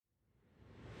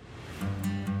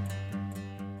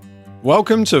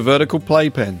Welcome to Vertical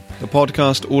Playpen, the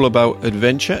podcast all about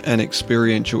adventure and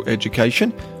experiential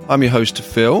education. I'm your host,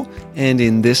 Phil, and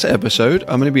in this episode,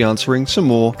 I'm going to be answering some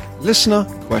more listener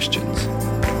questions.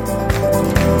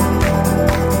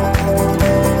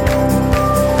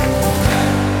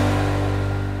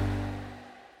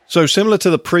 So similar to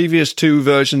the previous two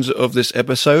versions of this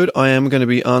episode, I am going to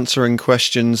be answering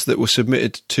questions that were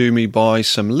submitted to me by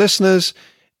some listeners,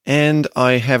 and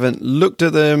I haven't looked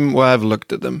at them. Well, I've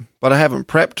looked at them, but I haven't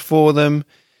prepped for them.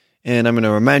 And I'm going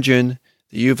to imagine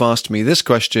that you've asked me this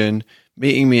question,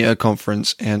 meeting me at a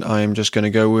conference, and I'm just going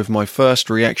to go with my first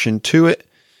reaction to it.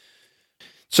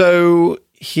 So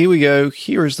here we go.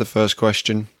 Here is the first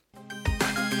question.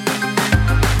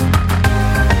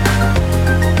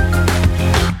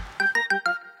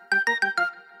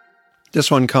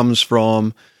 This one comes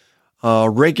from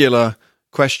our regular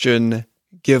question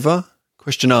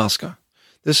asker.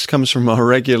 This comes from our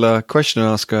regular question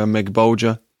asker, Meg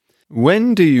Bolger.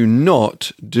 When do you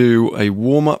not do a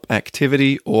warm-up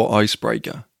activity or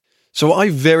icebreaker? So I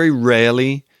very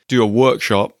rarely do a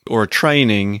workshop or a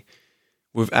training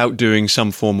without doing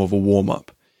some form of a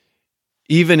warm-up.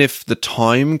 Even if the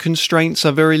time constraints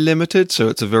are very limited, so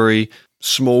it's a very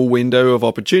small window of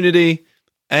opportunity,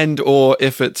 and or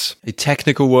if it's a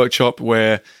technical workshop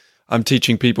where I'm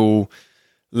teaching people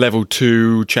level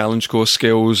 2 challenge course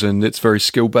skills and it's very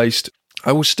skill-based,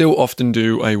 I will still often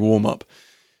do a warm-up.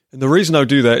 And the reason I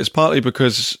do that is partly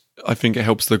because I think it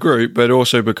helps the group, but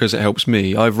also because it helps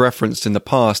me. I've referenced in the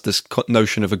past this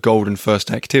notion of a golden first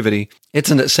activity.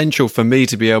 It's an essential for me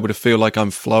to be able to feel like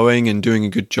I'm flowing and doing a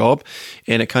good job,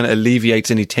 and it kind of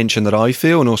alleviates any tension that I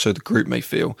feel and also the group may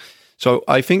feel. So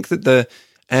I think that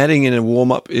adding in a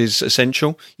warm-up is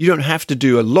essential. You don't have to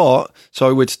do a lot, so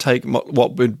I would take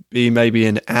what would be maybe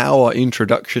an hour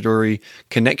introductory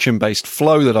connection-based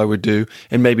flow that I would do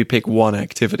and maybe pick one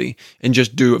activity and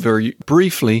just do it very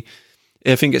briefly.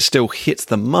 I think it still hits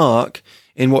the mark,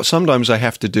 and what sometimes I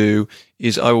have to do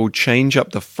is I will change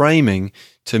up the framing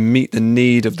to meet the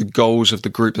need of the goals of the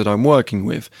group that I'm working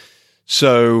with.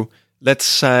 So let's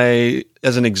say,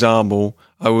 as an example,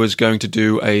 I was going to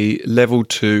do a level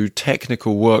 2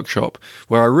 technical workshop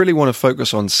where I really want to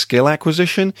focus on skill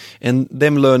acquisition, and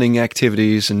them learning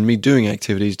activities and me doing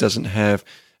activities doesn't have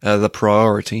the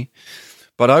priority.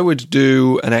 But I would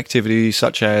do an activity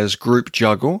such as group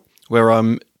juggle, where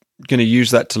I'm going to use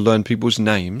that to learn people's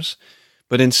names.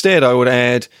 But instead, I would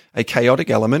add a chaotic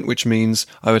element, which means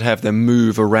I would have them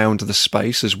move around the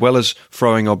space as well as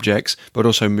throwing objects, but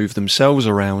also move themselves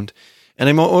around. And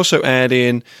I might also add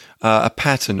in a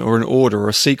pattern or an order or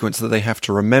a sequence that they have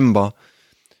to remember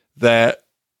that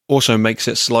also makes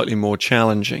it slightly more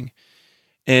challenging.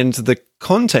 And the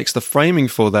context, the framing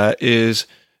for that is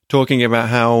talking about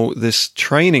how this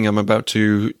training I'm about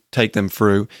to take them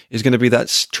through is going to be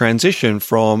that transition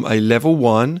from a level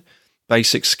 1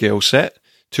 basic skill set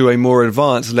to a more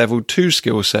advanced level 2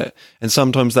 skill set. And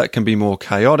sometimes that can be more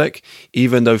chaotic,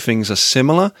 even though things are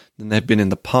similar than they've been in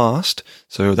the past.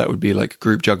 So that would be like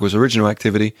Group Juggle's original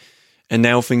activity. And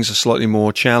now things are slightly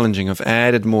more challenging. I've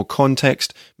added more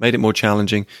context, made it more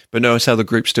challenging, but notice how the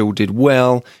group still did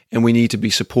well, and we need to be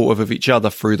supportive of each other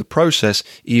through the process,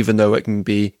 even though it can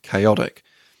be chaotic.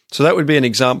 So that would be an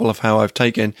example of how I've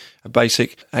taken a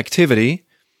basic activity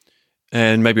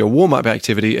and maybe a warm-up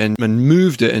activity and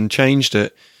moved it and changed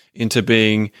it into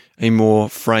being a more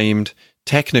framed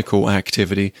technical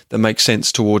activity that makes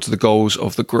sense towards the goals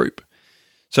of the group.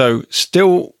 So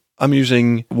still I'm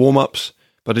using warm-ups,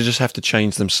 but I just have to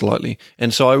change them slightly.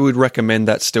 And so I would recommend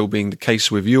that still being the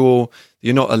case with you all.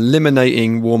 You're not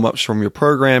eliminating warm-ups from your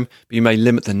program, but you may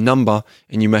limit the number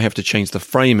and you may have to change the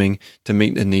framing to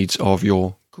meet the needs of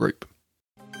your group.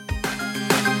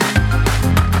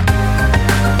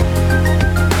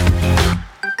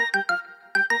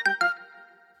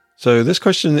 So this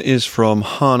question is from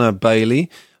Hannah Bailey.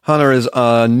 Hannah is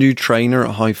a new trainer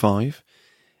at High Five,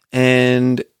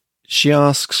 and she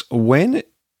asks when...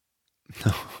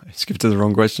 No, I skipped to the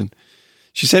wrong question.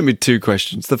 She sent me two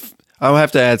questions. I'll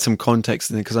have to add some context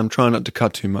in it because I'm trying not to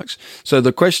cut too much. So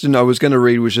the question I was going to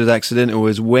read, which was accidental,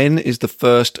 was when is the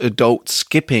first adult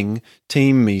skipping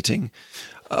team meeting?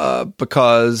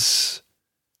 Because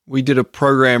we did a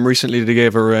program recently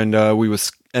together, and I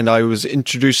was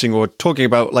introducing or talking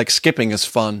about like skipping as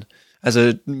fun, as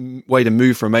a way to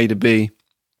move from A to B.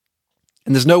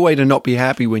 And there's no way to not be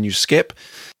happy when you skip,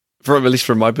 at least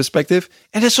from my perspective.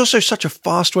 And it's also such a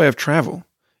fast way of travel.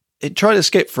 Try to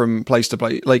skip from place to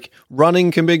place. Like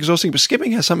running can be exhausting, but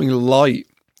skipping has something light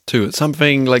to it,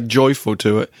 something like joyful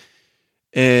to it.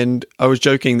 And I was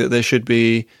joking that there should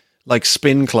be like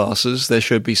spin classes, there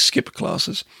should be skip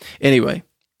classes. Anyway,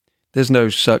 There's no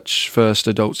such first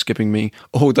adult skipping me,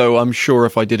 although I'm sure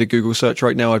if I did a Google search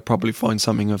right now, I'd probably find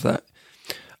something of that.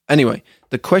 Anyway,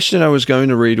 the question I was going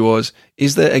to read was,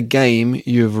 is there a game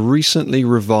you have recently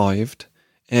revived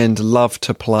and love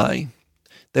to play?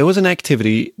 There was an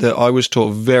activity that I was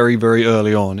taught very, very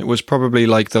early on. It was probably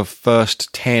like the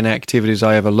first 10 activities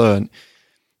I ever learned.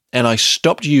 And I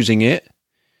stopped using it,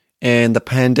 and the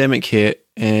pandemic hit,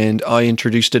 and I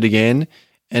introduced it again,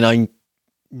 and I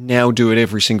now do it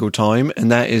every single time, and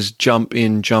that is jump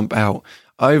in, jump out.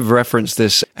 I've referenced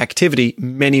this activity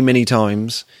many, many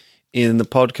times in the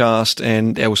podcast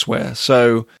and elsewhere.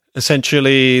 So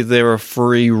essentially, there are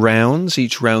 3 rounds.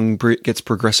 Each round gets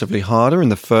progressively harder. In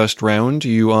the first round,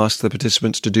 you ask the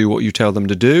participants to do what you tell them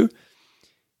to do.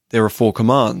 There are 4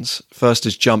 commands. First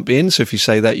is jump in. So if you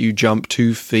say that, you jump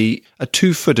 2 feet, a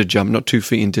 2-footer jump, not 2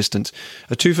 feet in distance.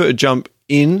 A 2-footer jump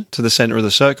in to the center of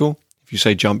the circle. If you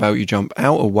say jump out, you jump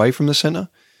out away from the center.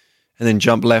 And then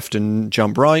jump left and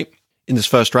jump right. In this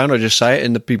first round, I just say it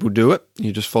and the people do it.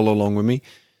 You just follow along with me.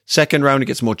 Second round, it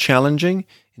gets more challenging.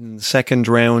 In the second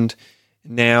round,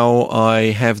 now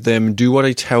I have them do what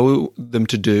I tell them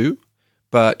to do,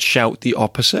 but shout the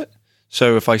opposite.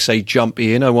 So if I say jump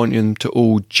in, I want them to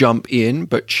all jump in,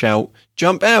 but shout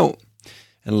jump out.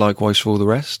 And likewise for all the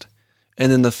rest.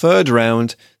 And then the third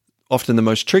round, often the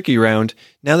most tricky round,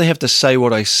 now they have to say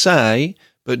what I say,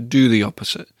 but do the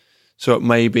opposite. So it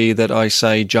may be that I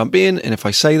say jump in, and if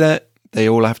I say that, they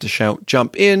all have to shout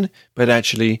jump in, but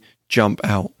actually jump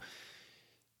out.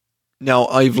 Now,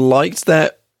 I've liked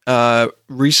that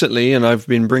recently, and I've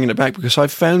been bringing it back because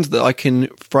I've found that I can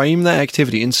frame that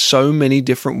activity in so many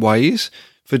different ways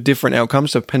for different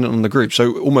outcomes dependent on the group.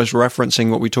 So almost referencing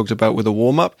what we talked about with a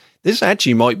warm-up, this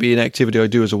actually might be an activity I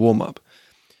do as a warm-up.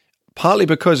 Partly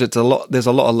because there's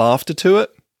a lot of laughter to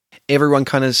it. Everyone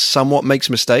kind of somewhat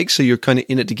makes mistakes, so you're kind of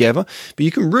in it together. But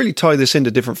you can really tie this into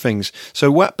different things.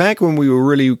 So back when we were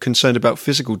really concerned about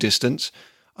physical distance,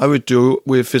 I would do it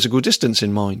with physical distance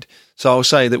in mind. So I'll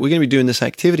say that we're going to be doing this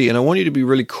activity, and I want you to be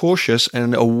really cautious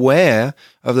and aware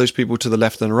of those people to the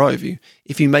left and right of you.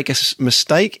 If you make a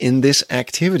mistake in this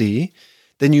activity,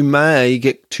 then you may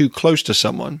get too close to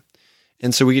someone.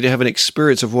 And so we get to have an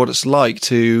experience of what it's like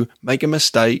to make a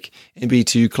mistake and be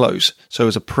too close. So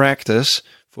as a practice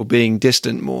for being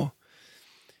distant more.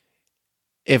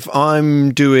 If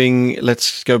I'm doing,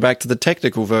 let's go back to the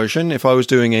technical version. If I was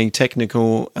doing a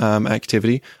technical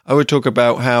activity, I would talk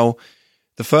about how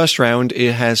the first round,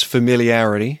 it has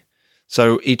familiarity.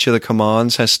 So each of the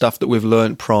commands has stuff that we've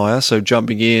learned prior. So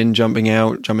jumping in, jumping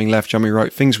out, jumping left, jumping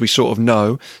right, things we sort of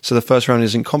know. So the first round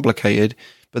isn't complicated.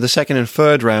 But the second and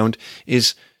third round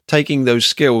is taking those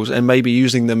skills and maybe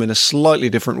using them in a slightly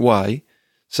different way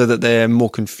so that they're more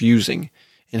confusing.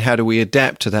 And how do we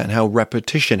adapt to that and how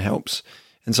repetition helps?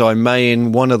 And so I may,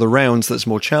 in one of the rounds that's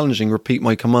more challenging, repeat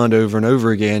my command over and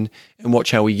over again and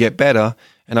watch how we get better.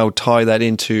 And I'll tie that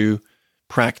into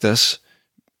practice,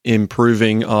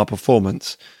 improving our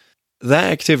performance.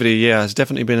 That activity, has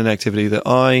definitely been an activity that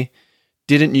I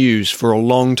didn't use for a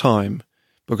long time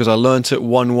because I learned it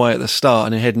one way at the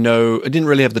start and I didn't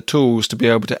really have the tools to be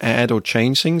able to add or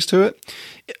change things to it.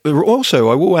 Also,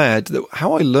 I will add that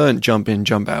how I learned jump in,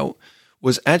 jump out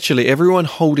was actually everyone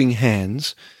holding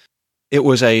hands. It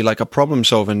was a problem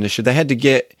solving initiative. You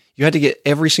had to get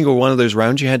every single one of those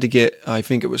rounds. You had to get, I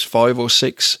think it was 5 or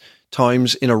 6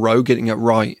 times in a row getting it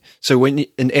right. So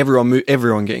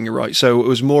everyone getting it right. So it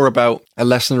was more about a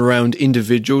lesson around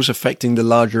individuals affecting the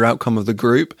larger outcome of the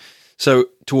group. So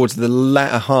towards the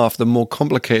latter half, the more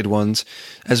complicated ones,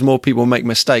 as more people make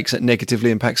mistakes, it negatively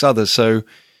impacts others. So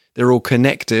they're all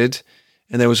connected,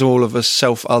 and there was all of a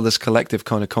self-others collective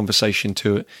kind of conversation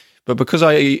to it. But because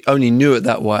I only knew it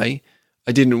that way,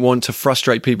 I didn't want to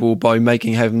frustrate people by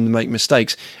having them make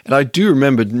mistakes. And I do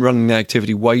remember running the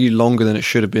activity way longer than it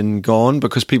should have been gone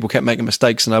because people kept making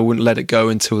mistakes and I wouldn't let it go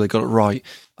until they got it right.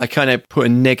 I kind of put a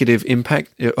negative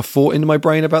impact, a thought into my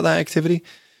brain about that activity.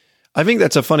 I think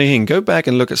that's a funny thing. Go back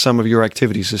and look at some of your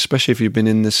activities, especially if you've been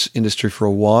in this industry for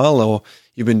a while or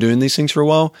you've been doing these things for a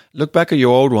while. Look back at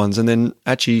your old ones and then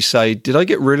actually say, did I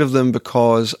get rid of them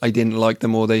because I didn't like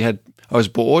them or I was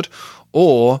bored,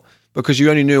 or because you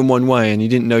only knew them one way and you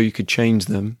didn't know you could change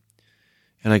them?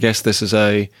 And I guess this is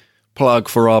a plug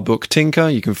for our book Tinker.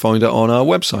 You can find it on our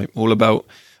website, all about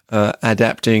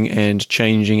adapting and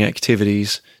changing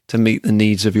activities to meet the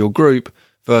needs of your group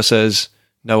versus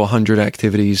 100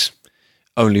 activities,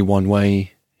 only one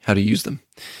way how to use them.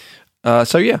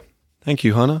 Thank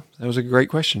you, Hannah. That was a great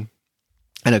question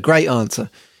and a great answer.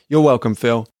 You're welcome,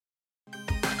 Phil.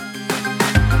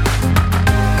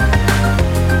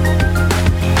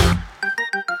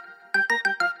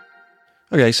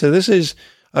 Okay, so this is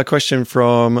a question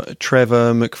from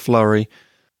Trevor McFlurry.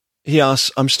 He asks,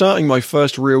 I'm starting my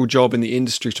first real job in the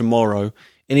industry tomorrow.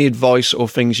 Any advice or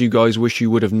things you guys wish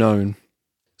you would have known?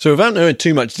 So without knowing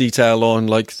too much detail on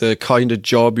like the kind of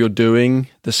job you're doing,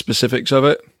 the specifics of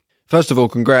it, first of all,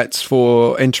 congrats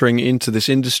for entering into this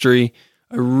industry.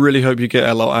 I really hope you get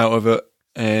a lot out of it,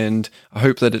 and I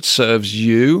hope that it serves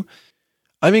you.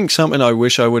 I think something I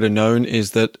wish I would have known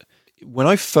is that when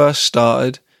I first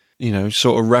started,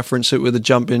 sort of reference it with a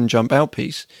jump in, jump out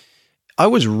piece, I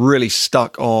was really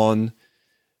stuck on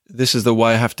this is the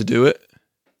way I have to do it,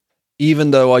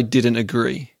 even though I didn't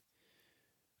agree.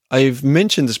 I've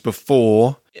mentioned this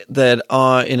before, that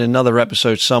in another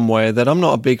episode somewhere, that I'm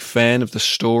not a big fan of the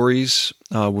stories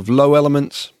with low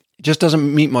elements. It just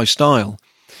doesn't meet my style.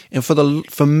 And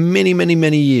for many, many,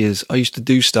 many years, I used to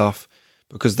do stuff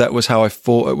because that was how I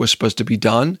thought it was supposed to be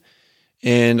done.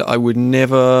 And I would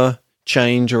never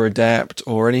change or adapt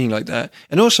or anything like that.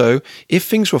 And also, if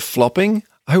things were flopping,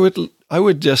 I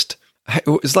would just,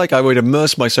 it's like I would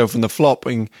immerse myself in the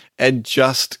flopping and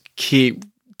just keep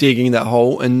digging that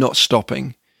hole and not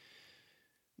stopping.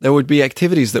 There would be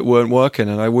activities that weren't working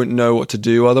and I wouldn't know what to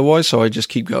do otherwise, so I'd just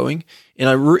keep going.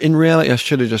 And in reality, I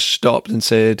should have just stopped and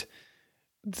said,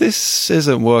 this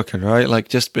isn't working, right? Like,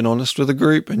 just been honest with the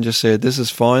group and just said, this is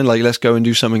fine. Like, let's go and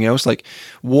do something else. Like,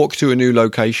 walk to a new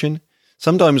location.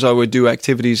 Sometimes I would do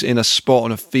activities in a spot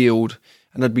on a field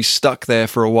and I'd be stuck there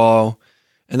for a while.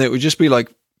 And it would just be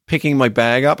like picking my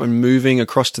bag up and moving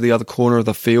across to the other corner of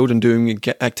the field and doing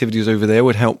activities over there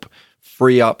would help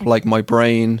free up like my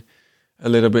brain a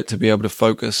little bit to be able to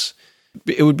focus.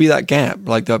 It would be that gap,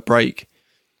 like that break.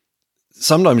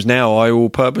 Sometimes now I will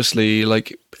purposely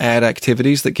like add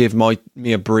activities that give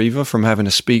me a breather from having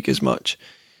to speak as much.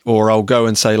 Or I'll go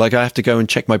and say, like, I have to go and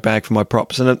check my bag for my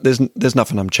props, and there's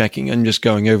nothing I'm checking. I'm just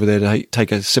going over there to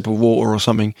take a sip of water or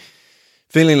something.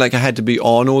 Feeling like I had to be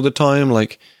on all the time,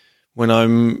 like when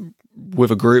I'm with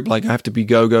a group, like I have to be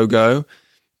go, go, go.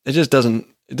 It just doesn't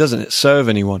serve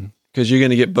anyone, because you're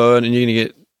going to get burned and you're going to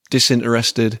get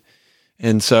disinterested.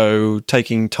 And so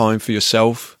taking time for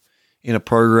yourself in a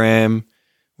program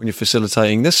when you're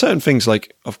facilitating, there's certain things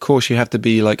like, of course, you have to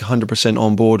be like 100%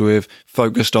 on board with,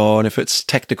 focused on. If it's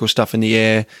technical stuff in the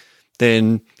air,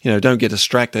 then, don't get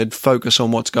distracted, focus on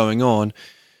what's going on.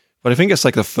 But I think it's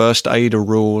like the first aid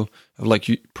rule of like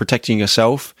you protecting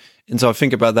yourself. And so I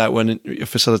think about that when you're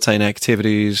facilitating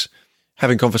activities,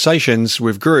 having conversations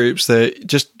with groups, that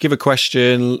just give a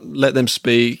question, let them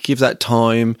speak, give that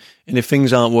time. And if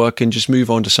things aren't working, just move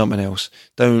on to something else.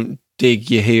 Don't dig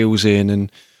your heels in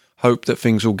and hope that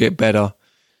things will get better.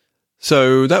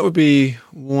 So that would be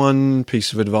one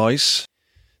piece of advice.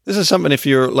 This is something if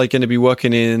you're like going to be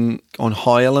working on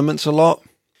high elements a lot,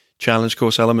 challenge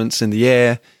course elements in the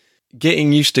air,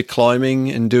 getting used to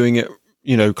climbing and doing it,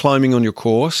 climbing on your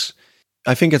course.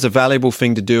 I think it's a valuable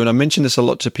thing to do. And I mention this a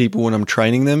lot to people when I'm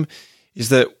training them, is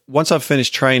that once I've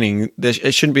finished training,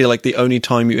 it shouldn't be like the only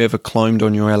time you ever climbed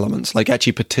on your elements, like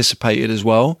actually participated as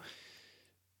well.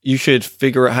 You should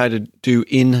figure out how to do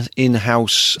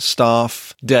in-house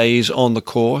staff days on the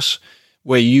course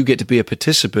where you get to be a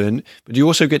participant, but you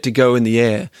also get to go in the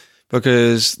air,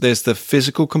 because there's the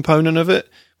physical component of it,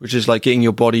 which is like getting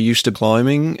your body used to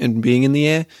climbing and being in the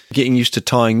air, getting used to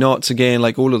tying knots again,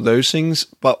 like all of those things.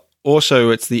 But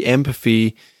also it's the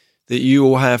empathy that you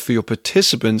all have for your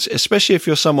participants, especially if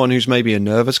you're someone who's maybe a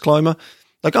nervous climber.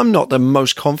 Like, I'm not the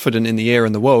most confident in the air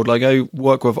in the world. Like, I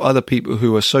work with other people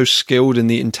who are so skilled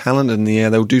and talented in the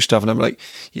air, they'll do stuff, and I'm like,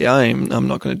 yeah, I'm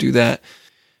not going to do that.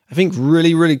 I think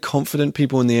really, really confident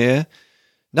people in the air,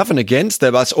 nothing against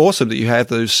them. That's awesome that you have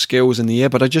those skills in the air,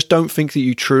 but I just don't think that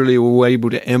you truly were able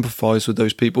to empathize with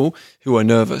those people who are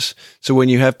nervous. So when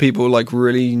you have people like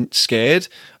really scared,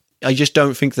 I just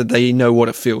don't think that they know what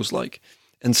it feels like.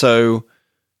 And so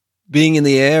being in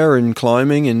the air and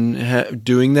climbing and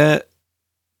doing that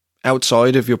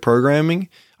outside of your programming,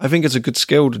 I think it's a good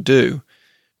skill to do.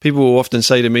 People will often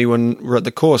say to me when we're at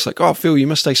the course, like, oh, Phil, you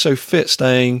must stay so fit,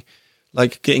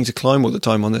 getting to climb all the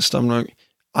time on this stuff. I'm like,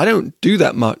 I don't do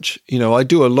that much. I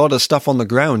do a lot of stuff on the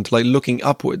ground, like looking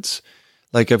upwards.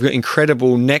 Like, I've got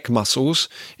incredible neck muscles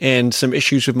and some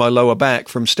issues with my lower back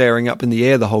from staring up in the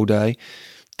air the whole day.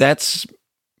 That's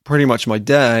pretty much my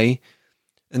day.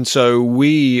 And so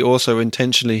we also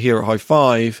intentionally here at High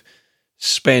Five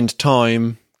spend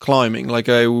time climbing. Like,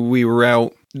 we were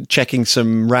out checking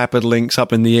some rapid links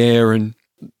up in the air, and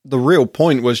the real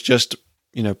point was just,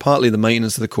 partly the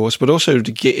maintenance of the course, but also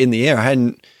to get in the air. I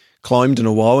hadn't climbed in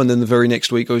a while, and then the very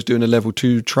next week I was doing a level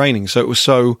 2 training. So it was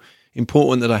so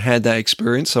important that I had that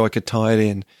experience so I could tie it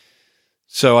in.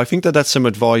 So I think that that's some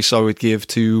advice I would give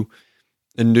to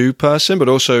a new person, but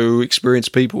also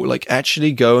experienced people, like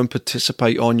actually go and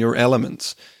participate on your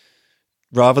elements.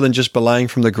 Rather than just belaying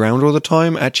from the ground all the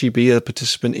time, actually be a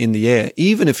participant in the air,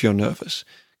 even if you're nervous.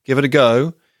 Give it a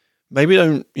go. Maybe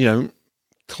don't,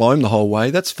 climb the whole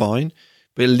way. That's fine.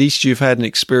 But at least you've had an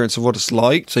experience of what it's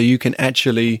like, so you can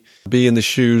actually be in the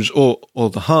shoes or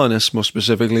the harness, more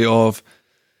specifically, of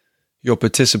your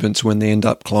participants when they end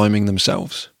up climbing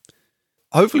themselves.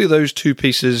 Hopefully those two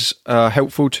pieces are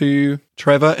helpful to you,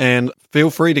 Trevor, and feel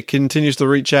free to continue to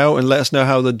reach out and let us know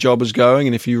how the job is going.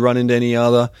 And if you run into any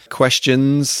other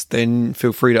questions, then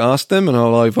feel free to ask them, and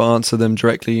I'll either answer them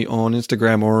directly on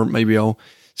Instagram, or maybe I'll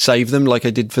save them like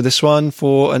I did for this one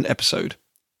for an episode.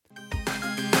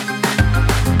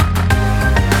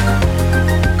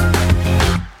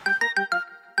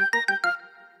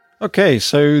 Okay,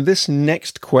 so this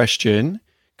next question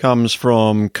comes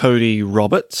from Cody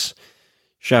Roberts.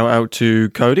 Shout out to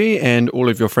Cody and all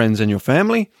of your friends and your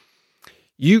family.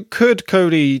 You could,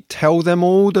 Cody, tell them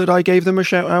all that I gave them a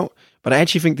shout out, but I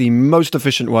actually think the most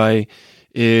efficient way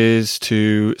is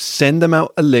to send them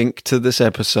out a link to this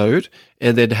episode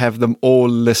and then have them all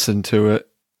listen to it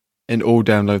and all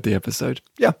download the episode.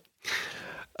 Yeah.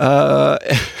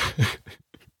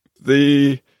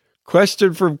 The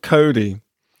question from Cody.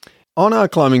 On our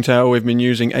climbing tower, we've been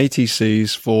using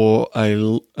ATCs for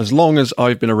as long as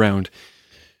I've been around.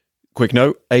 Quick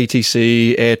note,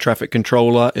 ATC, Air Traffic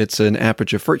Controller, it's an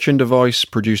aperture friction device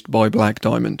produced by Black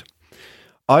Diamond.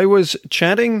 I was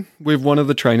chatting with one of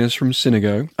the trainers from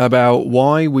Synago about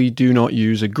why we do not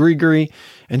use a Grigri,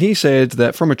 and he said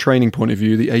that from a training point of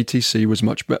view, the ATC was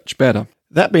much better.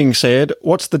 That being said,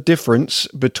 what's the difference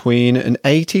between an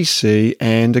ATC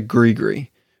and a Grigri?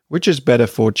 Which is better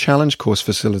for challenge course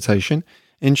facilitation,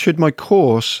 and should my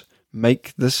course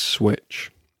make the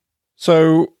switch?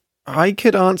 So I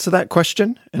could answer that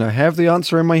question, and I have the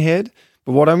answer in my head,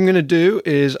 but what I'm going to do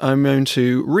is I'm going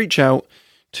to reach out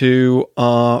to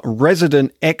our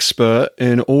resident expert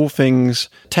in all things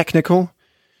technical,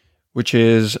 which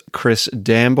is Chris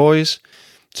Damboys.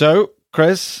 So,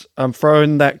 Chris, I'm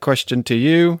throwing that question to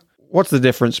you. What's the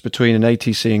difference between an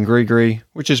ATC and Grigri?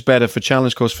 Which is better for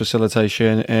challenge course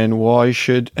facilitation, and why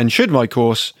should my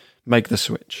course make the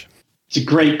switch? It's a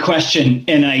great question,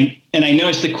 and I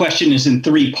noticed the question is in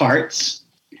 3 parts,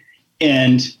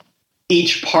 and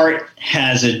each part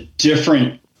has a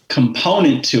different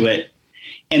component to it,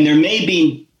 and there may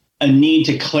be a need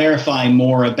to clarify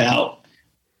more about,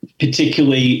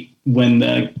 particularly when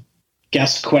the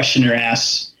guest questioner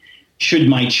asks, should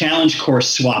my challenge course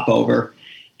swap over?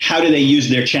 How do they use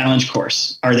their challenge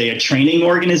course? Are they a training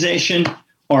organization?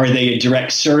 Are they a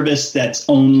direct service that's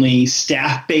only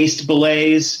staff-based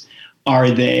belays?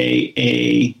 Are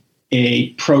they a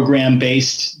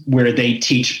program-based where they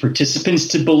teach participants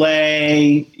to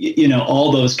belay?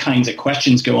 All those kinds of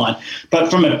questions go on. But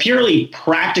from a purely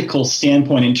practical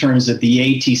standpoint, in terms of the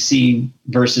ATC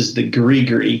versus the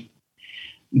Grigri,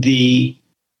 the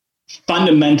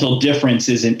fundamental difference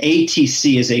is an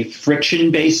ATC is a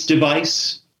friction-based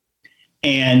device,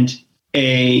 and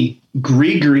a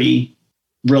Grigri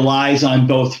relies on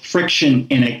both friction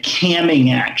and a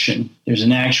camming action. There's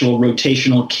an actual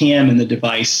rotational cam in the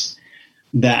device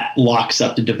that locks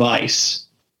up the device.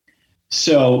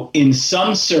 So in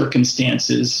some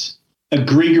circumstances, a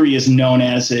Grigri is known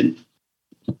as an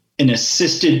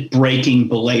assisted braking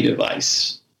belay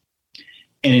device.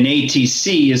 And an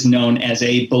ATC is known as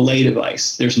a belay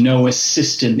device. There's no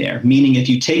assist in there, meaning if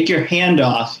you take your hand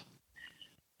off,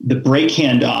 the brake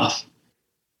hand off,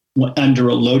 under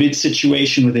a loaded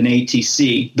situation with an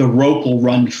ATC, the rope will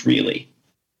run freely.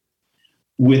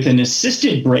 With an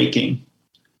assisted braking,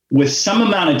 with some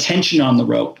amount of tension on the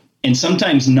rope, and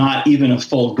sometimes not even a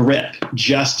full grip,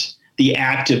 just the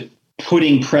act of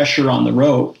putting pressure on the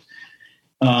rope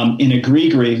in a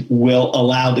Grigri will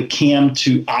allow the cam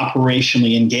to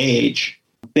operationally engage.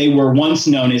 They were once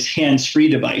known as hands-free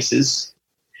devices.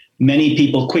 Many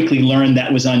people quickly learned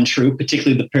that was untrue,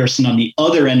 particularly the person on the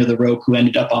other end of the rope who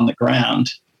ended up on the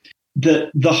ground. The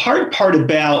hard part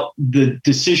about the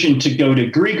decision to go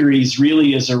to Grigris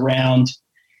really is around,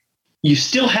 you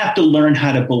still have to learn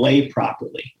how to belay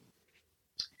properly.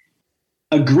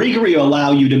 A Grigri will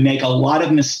allow you to make a lot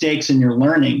of mistakes in your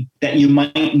learning that you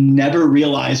might never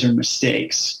realize are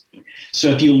mistakes. So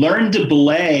if you learn to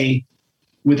belay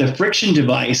with a friction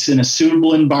device in a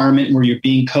suitable environment where you're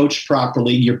being coached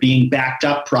properly, you're being backed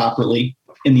up properly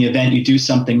in the event you do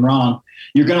something wrong,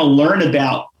 you're going to learn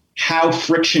about how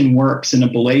friction works in a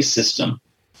belay system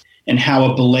and how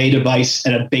a belay device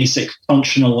at a basic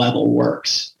functional level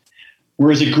works.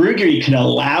 Whereas a Grigri can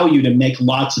allow you to make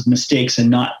lots of mistakes and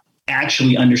not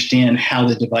actually understand how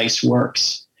the device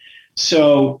works.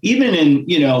 So even in,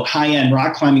 high-end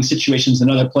rock climbing situations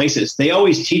and other places, they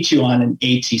always teach you on an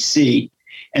ATC,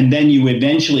 and then you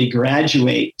eventually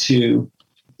graduate to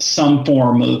some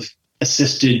form of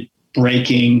assisted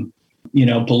braking,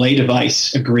 belay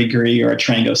device, a Grigri or a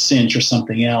Trango Cinch or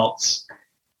something else.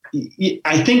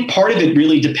 I think part of it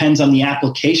really depends on the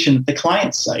application at the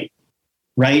client site,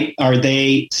 right? Are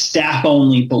they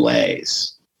staff-only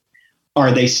belays?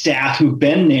 Are they staff who've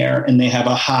been there and they have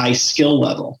a high skill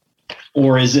level?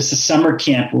 Or is this a summer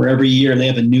camp where every year they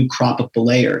have a new crop of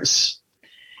belayers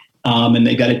and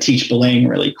they've got to teach belaying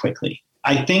really quickly?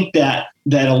 I think that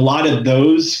a lot of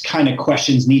those kind of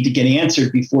questions need to get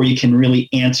answered before you can really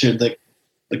answer the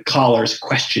caller's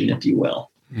question, if you will.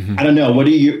 Mm-hmm. I don't know. What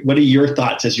are your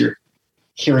thoughts as you're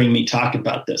hearing me talk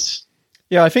about this?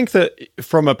 Yeah, I think that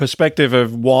from a perspective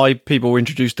of why people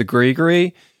introduced the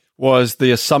Grigri was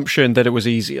the assumption that it was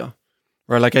easier,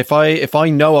 right? Like if I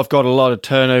know I've got a lot of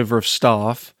turnover of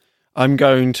staff, I'm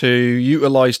going to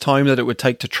utilize time that it would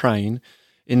take to train,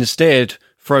 instead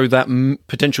throw that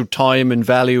potential time and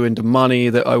value into money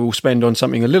that I will spend on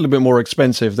something a little bit more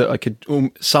expensive that I could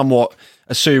somewhat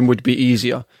assume would be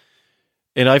easier.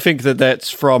 And I think that that's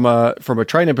from a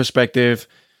trainer perspective.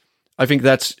 I think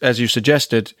that's, as you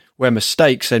suggested, where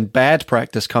mistakes and bad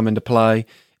practice come into play.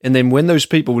 And then when those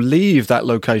people leave that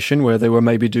location where they were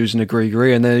maybe using a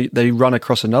Grigri and they run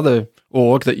across another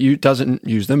org that doesn't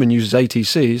use them and uses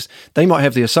ATCs, they might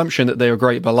have the assumption that they're a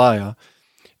great belayer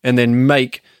and then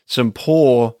make some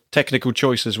poor technical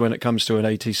choices when it comes to an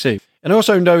ATC. And I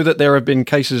also know that there have been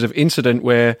cases of incident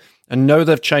where, and know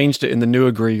they've changed it in the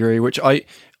newer Grigri, which I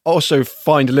also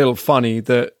find a little funny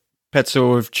that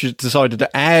Petzl have decided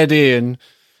to add in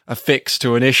a fix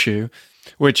to an issue,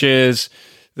 which is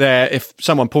that if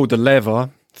someone pulled the lever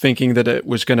thinking that it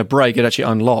was going to break, it actually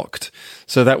unlocked.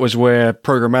 So that was where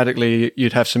programmatically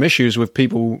you'd have some issues with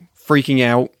people freaking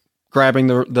out, grabbing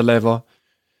the lever,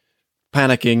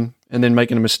 panicking, and then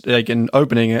making a mistake and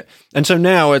opening it. And so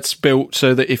now it's built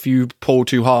so that if you pull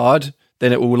too hard,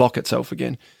 then it will lock itself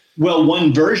again. Well,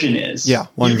 one version is. Yeah,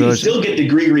 one version. You can still get the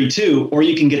Grigri 2, or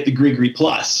you can get the Grigri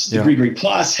Plus. The Grigri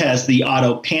Plus has the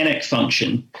auto panic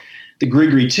function. The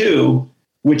Grigri 2,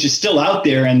 which is still out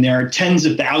there, and there are tens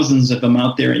of thousands of them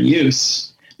out there in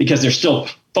use because they're still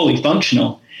fully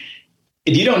functional.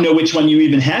 If you don't know which one you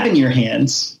even have in your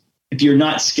hands, if you're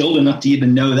not skilled enough to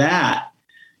even know that,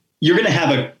 you're going to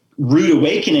have a rude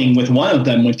awakening with one of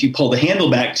them if you pull the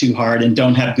handle back too hard and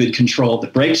don't have good control of the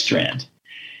brake strand.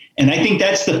 And I think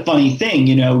that's the funny thing.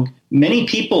 Many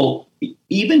people,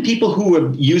 even people who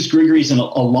have used Grigris in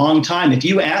a long time, if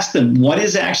you ask them what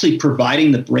is actually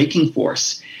providing the braking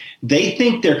force, they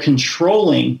think they're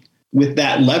controlling with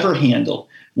that lever handle,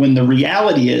 when the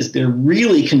reality is they're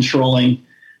really controlling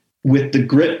with the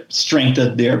grip strength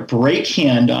of their brake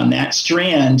hand on that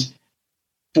strand,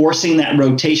 forcing that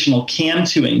rotational cam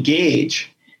to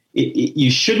engage. You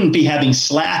shouldn't be having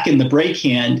slack in the brake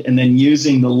hand and then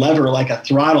using the lever like a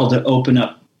throttle to open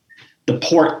up the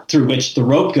port through which the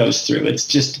rope goes through.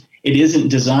 It isn't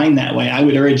designed that way. I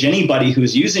would urge anybody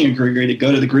who's using a Grigri to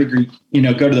go to the Grigri,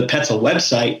 go to the Petzl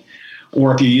website,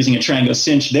 or if you're using a Trango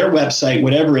Cinch, their website,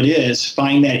 whatever it is,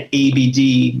 find that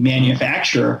ABD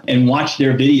manufacturer and watch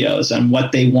their videos on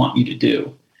what they want you to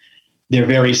do. They're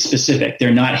very specific.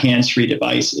 They're not hands-free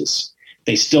devices.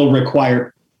 They still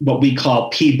require what we call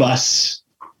P-bus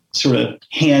sort of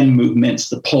hand movements,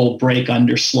 the pull, brake,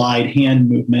 under, slide hand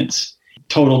movements,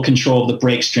 total control of the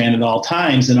brake strand at all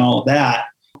times and all of that.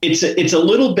 It's a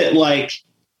little bit like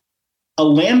a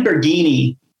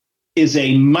Lamborghini is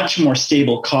a much more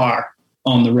stable car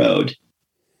on the road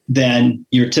than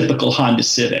your typical Honda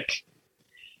Civic.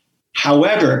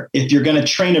 However, if you're going to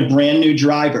train a brand new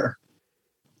driver,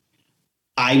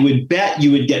 I would bet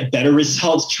you would get better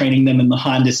results training them in the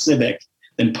Honda Civic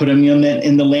than putting them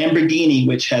in the Lamborghini,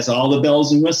 which has all the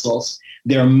bells and whistles.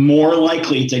 They're more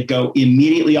likely to go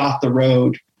immediately off the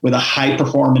road with a high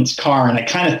performance car. And I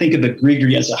kind of think of the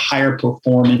Grigri as a higher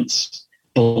performance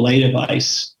belay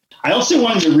device. I also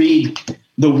wanted to read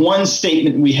the one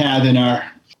statement we have in our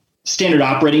standard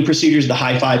operating procedures, the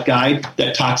High Five Guide,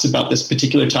 that talks about this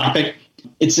particular topic.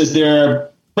 It says there are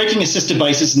braking assist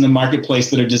devices in the marketplace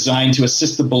that are designed to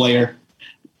assist the belayer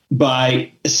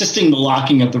by assisting the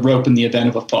locking of the rope in the event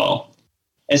of a fall.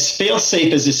 As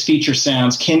fail-safe as this feature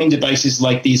sounds, camming devices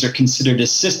like these are considered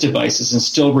assist devices and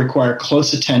still require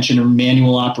close attention or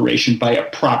manual operation by a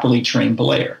properly trained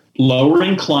belayer.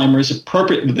 Lowering climbers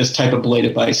appropriate with this type of belay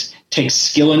device takes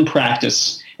skill and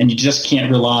practice, and you just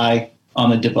can't rely on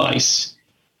the device.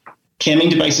 camming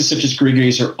devices such as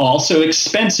Grigris are also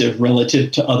expensive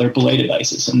relative to other belay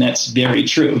devices. And that's very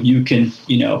true. You can,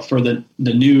 for the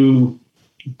new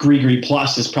Grigri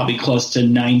Plus is probably close to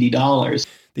 $90.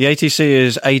 The ATC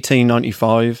is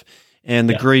 $18.95 and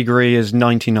the Grigri is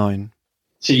 $99.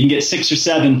 So you can get 6 or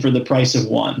 7 for the price of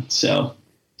one. So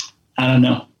I don't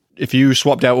know. If you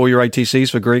swapped out all your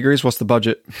ATCs for Grigris, what's the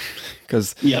budget?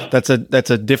 Because that's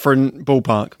a different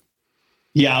ballpark.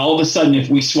 Yeah, all of a sudden, if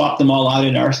we swap them all out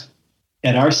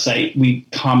at our site, we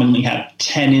commonly have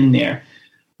 10 in there.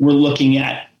 We're looking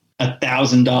at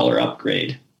 $1,000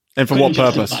 upgrade. And for what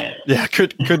purpose? Yeah,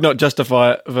 could not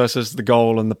justify it versus the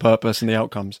goal and the purpose and the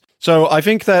outcomes. So I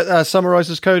think that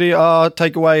summarizes, Cody. Our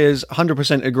takeaway is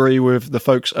 100% agree with the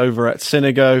folks over at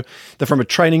Synago. That from a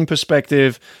training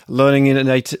perspective, learning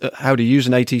how to use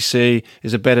an ATC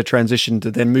is a better transition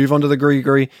to then move on to the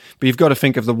Grigri. But you've got to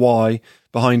think of the why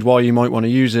behind why you might want to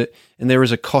use it. And there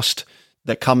is a cost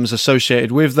that comes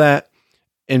associated with that.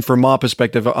 And from our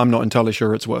perspective, I'm not entirely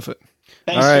sure it's worth it.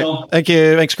 Thanks, all right. Phil. Thank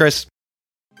you. Thanks, Chris.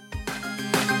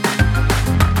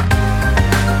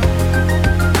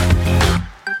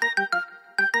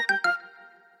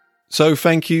 So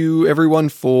thank you, everyone,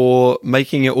 for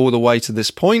making it all the way to this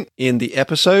point in the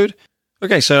episode.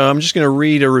 Okay, so I'm just going to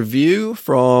read a review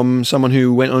from someone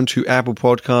who went onto Apple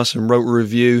Podcasts and wrote a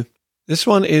review. This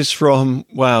one is from,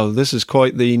 wow, this is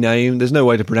quite the name. There's no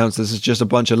way to pronounce this. It's just a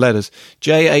bunch of letters.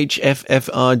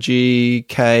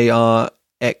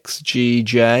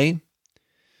 JHFFRGKRXGJ.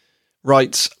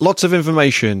 Writes, lots of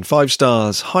information, 5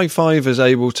 stars. High Five is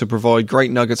able to provide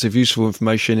great nuggets of useful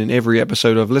information in every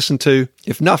episode I've listened to.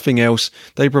 If nothing else,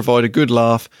 they provide a good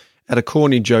laugh at a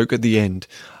corny joke at the end.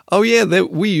 Oh yeah,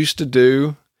 we used to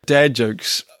do dad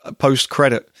jokes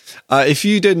post-credit. If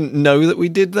you didn't know that we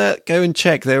did that, go and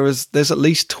check. There's at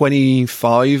least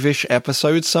 25-ish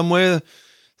episodes somewhere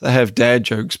that have dad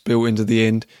jokes built into the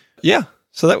end. Yeah,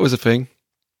 so that was a thing.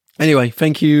 Anyway,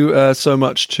 thank you so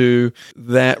much to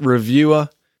that reviewer.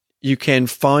 You can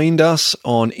find us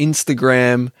on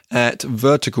Instagram at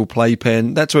Vertical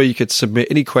Playpen. That's where you could submit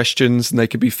any questions and they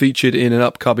could be featured in an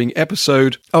upcoming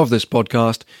episode of this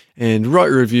podcast. And write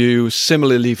a review.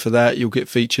 Similarly for that, you'll get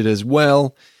featured as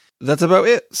well. That's about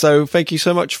it. So thank you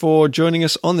so much for joining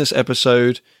us on this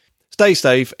episode. Stay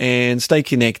safe and stay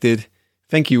connected.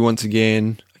 Thank you once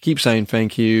again. I keep saying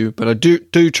thank you, but I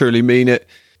do truly mean it.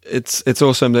 It's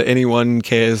awesome that anyone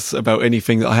cares about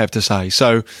anything that I have to say.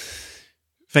 So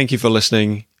thank you for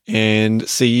listening and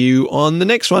see you on the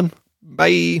next one.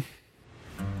 Bye.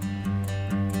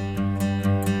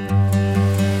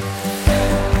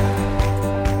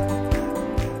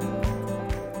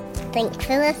 Thanks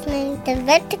for listening to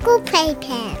Vertical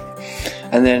Playpen.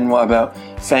 And then what about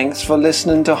thanks for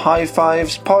listening to High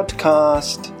Fives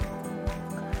podcast?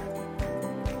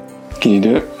 Can you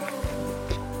do it?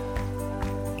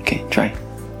 Okay, try.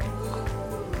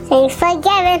 Thanks for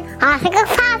giving. I think a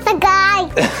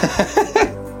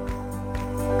guy.